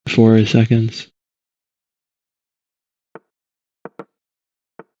4 seconds.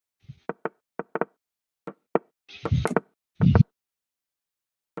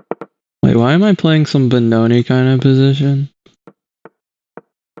 Wait, why am I playing some Benoni kind of position?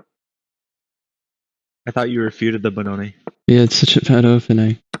 I thought you refuted the Benoni. Yeah, it's such a bad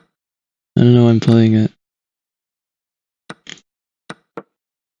opening. I don't know why I'm playing it.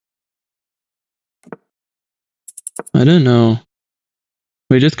 I don't know.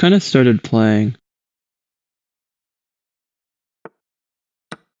 We just kind of started playing.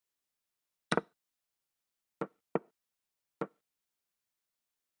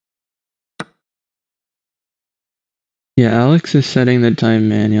 Yeah, Alex is setting the time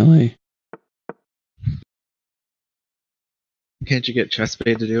manually. Can't you get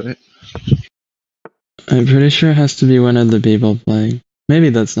Chessbait to do it? I'm pretty sure it has to be one of the people playing. Maybe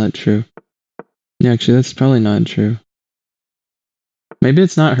that's not true. Yeah, actually, that's probably not true. Maybe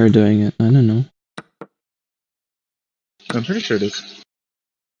it's not her doing it. I don't know. I'm pretty sure it is.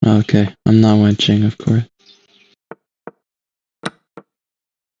 Okay, I'm not watching, of course.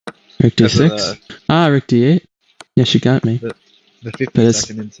 Rick D6? Ah, Rick D8? Yeah, she got me. The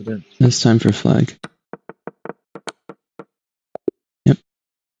 50-second incident. It's time for flag.